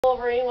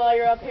Wolverine while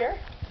you're up here.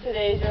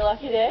 Today's your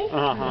lucky day.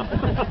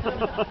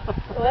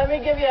 So let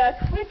me give you a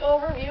quick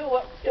overview of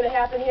what's going to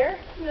happen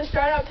here. I'm going to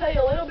start out tell you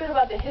a little bit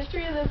about the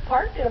history of this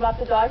park and about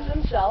the dogs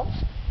themselves.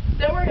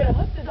 Then we're going to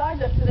hook the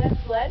dogs up to that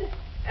sled.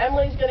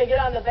 Emily's going to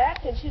get on the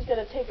back and she's going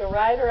to take a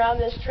ride around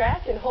this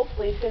track and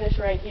hopefully finish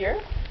right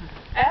here.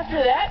 After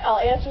that, I'll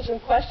answer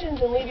some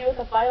questions and leave you with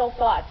a final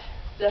thought.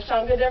 Does that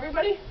sound good to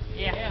everybody?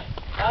 Yeah.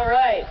 All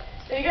right.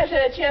 So you guys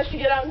had a chance to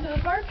get out into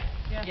the park?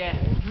 Yeah.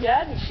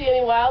 Yeah? Did you see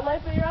any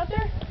wildlife when you were out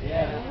there?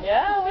 Yeah.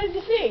 Yeah? What did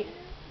you see?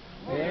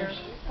 Bears.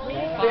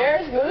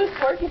 Bears, moose,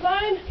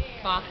 porcupine?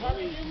 Fox.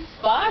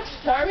 Fox,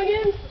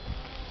 ptarmigan?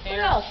 What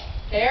else?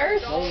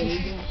 Hares?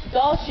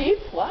 Dull sheep?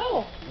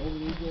 Wow.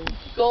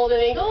 Golden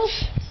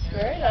eagles?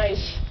 Very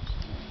nice.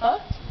 Huh?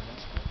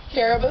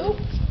 Caribou?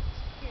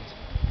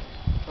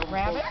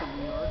 Rabbit.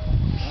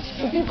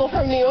 People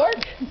from New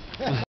York?